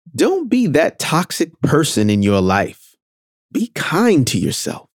Don't be that toxic person in your life. Be kind to yourself.